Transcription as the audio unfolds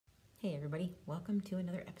Hey everybody, welcome to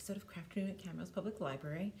another episode of Crafternoon at Camrose Public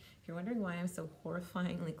Library. If you're wondering why I'm so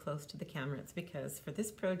horrifyingly close to the camera, it's because for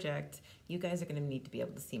this project, you guys are going to need to be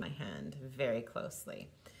able to see my hand very closely.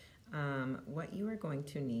 What you are going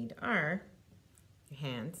to need are your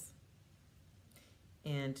hands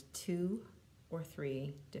and 2 or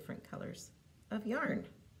 3 different colors of yarn,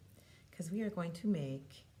 because we are going to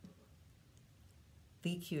make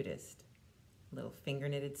the cutest little finger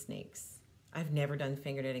knitted snakes. I've never done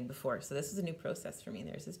finger knitting before, so this is a new process for me.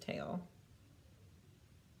 There's his tail,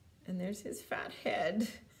 and there's his fat head,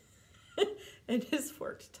 and his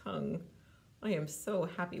forked tongue. I am so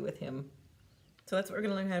happy with him. So that's what we're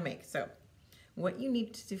gonna learn how to make. So what you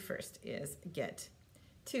need to do first is get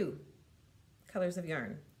 2 colors of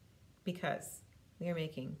yarn, because we are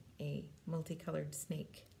making a multicolored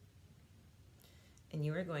snake. And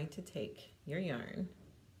you are going to take your yarn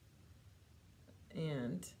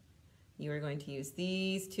and you are going to use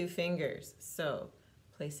these 2 fingers. So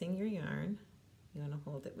placing your yarn, you want to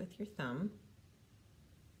hold it with your thumb.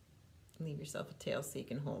 Leave yourself a tail so you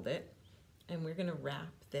can hold it. And we're going to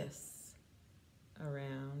wrap this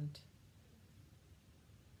around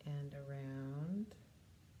and around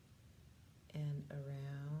and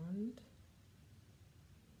around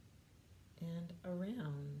and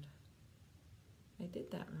around. I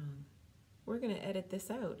did that wrong. We're going to edit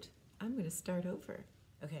this out. I'm going to start over.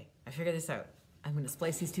 Okay, I figured this out. I'm going to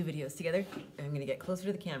splice these 2 videos together, and I'm going to get closer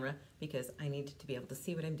to the camera because I need to be able to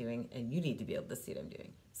see what I'm doing, and you need to be able to see what I'm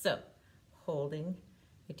doing. So, holding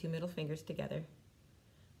your 2 middle fingers together,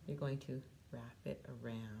 you're going to wrap it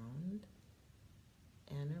around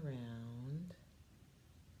and around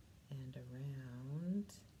and around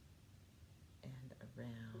and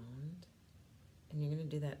around. And you're going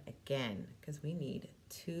to do that again because we need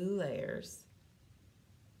 2 layers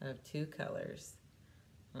of 2 colors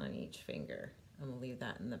on each finger, and we'll leave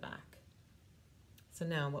that in the back. So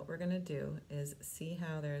now what we're going to do is see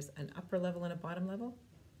how there's an upper level and a bottom level?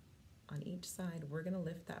 On each side, we're going to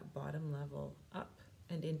lift that bottom level up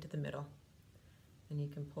and into the middle. And you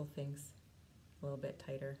can pull things a little bit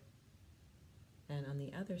tighter. And on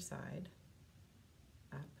the other side,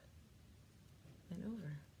 up and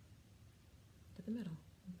over to the middle,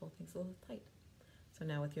 and pull things a little tight. So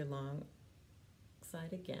now with your long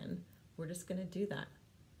side again, we're just going to do that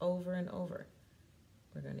over and over.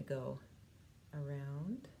 We're going to go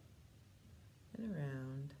around and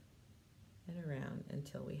around and around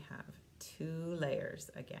until we have 2 layers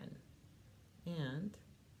again. And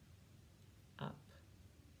up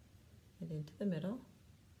and into the middle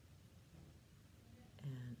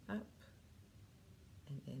and up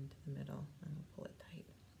and into the middle, and we'll pull it tight.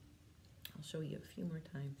 I'll show you a few more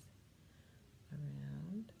times.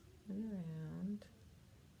 Around and around.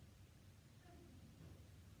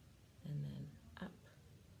 And then up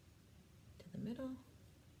to the middle,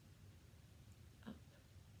 up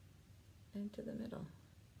and to the middle.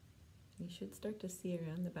 You should start to see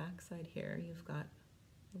around the back side here, you've got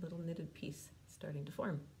a little knitted piece starting to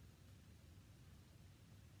form.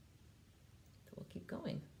 So we'll keep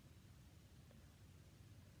going.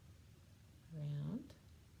 Around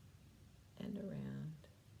and around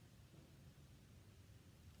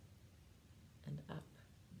and up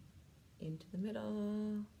into the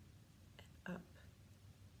middle. Up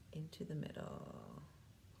into the middle.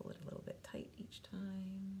 Pull it a little bit tight each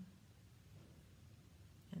time.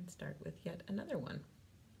 And start with yet another one.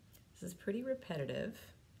 This is pretty repetitive.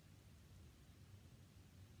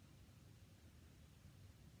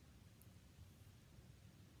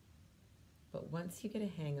 But once you get a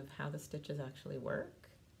hang of how the stitches actually work,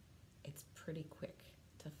 it's pretty quick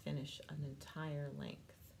to finish an entire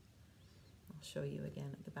length. I'll show you again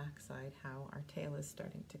at the back side how our tail is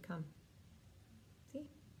starting to come. See?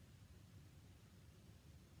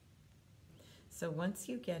 So once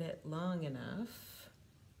you get it long enough,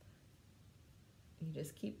 you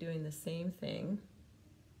just keep doing the same thing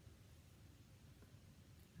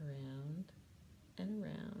around and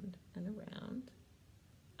around and around,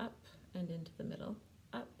 up and into the middle,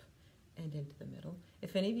 up and into the middle.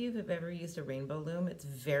 If any of you have ever used a rainbow loom, it's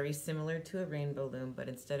very similar to a rainbow loom, but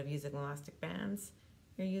instead of using elastic bands,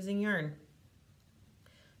 you're using yarn.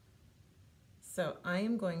 So I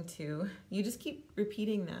am going to, you just keep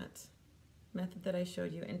repeating that method that I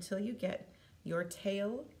showed you until you get your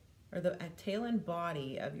tail, or the tail and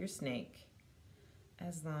body of your snake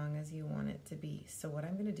as long as you want it to be. So what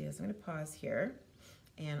I'm gonna do is I'm gonna pause here,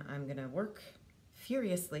 and I'm gonna work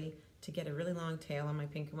furiously to get a really long tail on my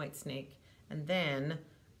pink and white snake, and then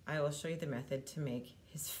I will show you the method to make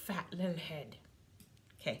his fat little head.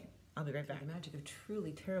 Okay, I'll be right back. The magic of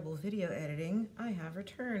truly terrible video editing, I have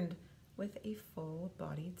returned with a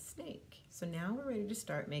full-bodied snake. So now we're ready to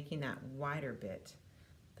start making that wider bit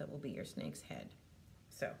that will be your snake's head.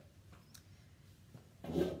 So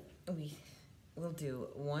we'll do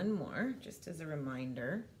one more just as a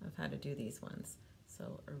reminder of how to do these ones.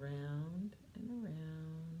 So around and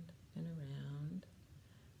around and around,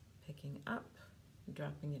 picking up,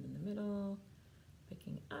 dropping it in the middle,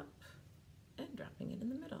 picking up and dropping it in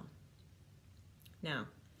the middle. Now,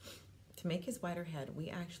 to make his wider head,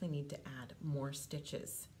 we actually need to add more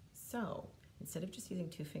stitches. So instead of just using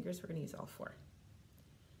 2 fingers, we're going to use all 4.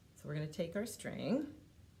 So we're going to take our string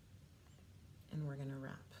and we're going to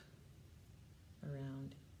wrap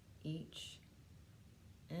around each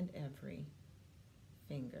and every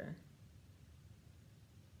finger,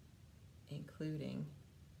 including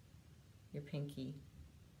your pinky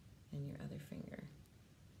and your other finger.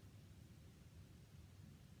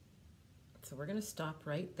 So we're going to stop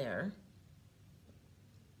right there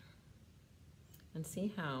and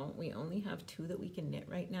see how we only have 2 that we can knit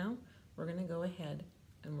right now. We're going to go ahead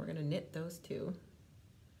and we're going to knit those 2,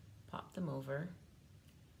 pop them over.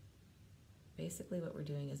 Basically what we're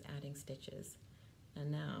doing is adding stitches.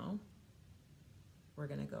 And now we're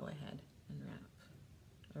going to go ahead and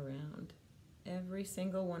wrap around every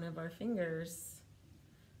single one of our fingers,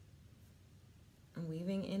 and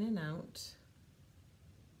weaving in and out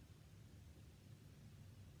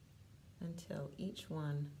until each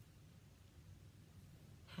one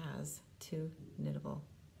has 2 knittable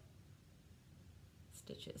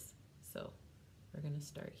stitches. So we're going to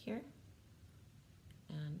start here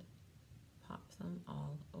and pop them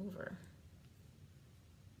all over.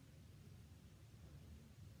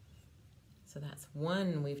 So that's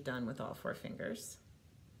 1 we've done with all 4 fingers.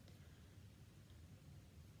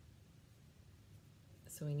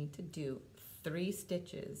 So we need to do 3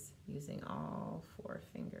 stitches using all 4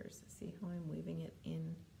 fingers. See how I'm weaving it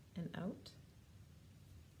in and out?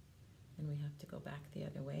 And we have to go back the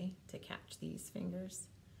other way to catch these fingers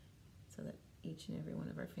so that each and every one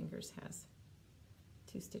of our fingers has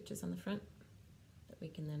 2 stitches on the front that we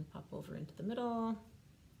can then pop over into the middle.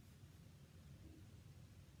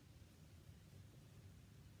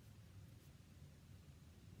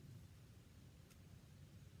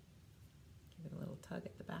 Give it a little tug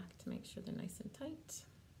at the back to make sure they're nice and tight.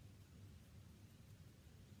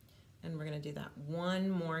 And we're going to do that 1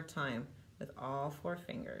 more time with all 4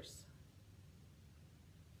 fingers.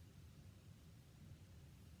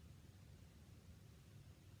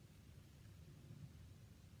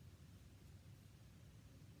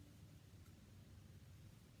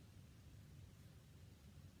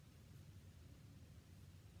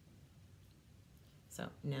 So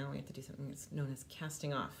now we have to do something that's known as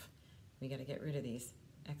casting off. We got to get rid of these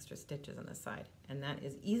extra stitches on the side, and that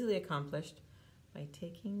is easily accomplished by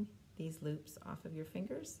taking these loops off of your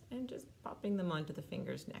fingers and just popping them onto the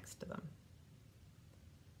fingers next to them.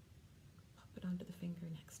 Pop it onto the finger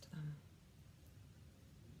next to them.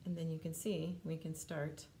 And then you can see we can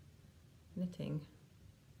start knitting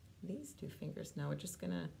these 2 fingers. Now we're just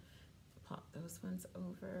going to pop those ones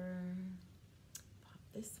over, pop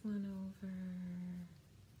this one over,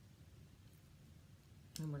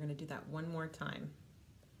 and we're going to do that 1 more time.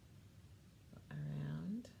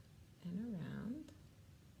 Around and around,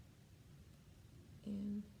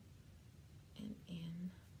 in and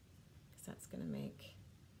in, because that's going to make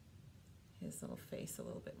his little face a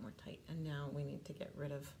little bit more tight. And now we need to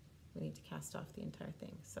we need to cast off the entire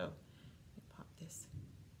thing. So we pop this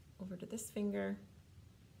over to this finger.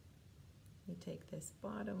 You take this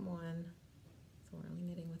bottom one, so we're only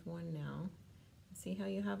knitting with 1 now. See how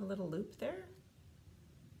you have a little loop there?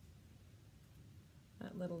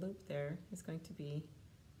 That little loop there is going to be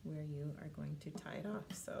where you are going to tie it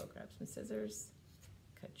off. So grab some scissors,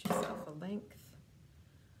 cut yourself a length,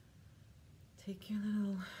 take your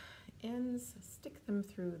little ends, stick them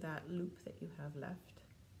through that loop that you have left,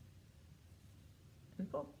 and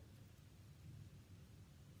pull.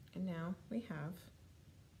 And now we have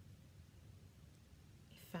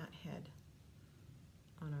a fat head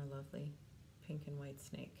on our lovely pink and white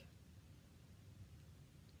snake.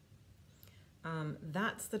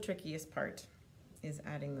 That's the trickiest part, is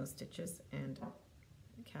adding those stitches and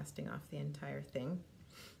casting off the entire thing.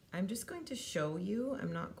 I'm just going to show you,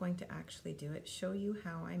 I'm not going to actually do it, show you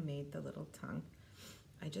how I made the little tongue.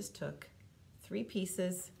 I just took 3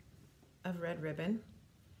 pieces of red ribbon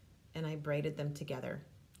and I braided them together.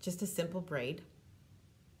 Just a simple braid.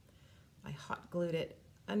 I hot glued it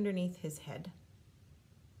underneath his head.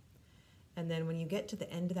 And then when you get to the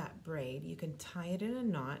end of that braid, you can tie it in a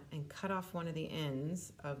knot and cut off one of the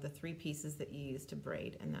ends of the 3 pieces that you used to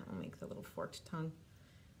braid, and that will make the little forked tongue.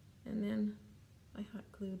 And then I hot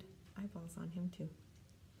glued eyeballs on him too.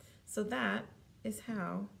 So that is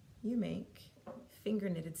how you make finger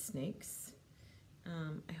knitted snakes.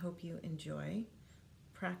 I hope you enjoy.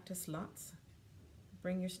 Practice lots.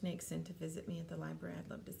 Bring your snakes in to visit me at the library. I'd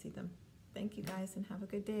love to see them. Thank you guys and have a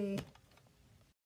good day.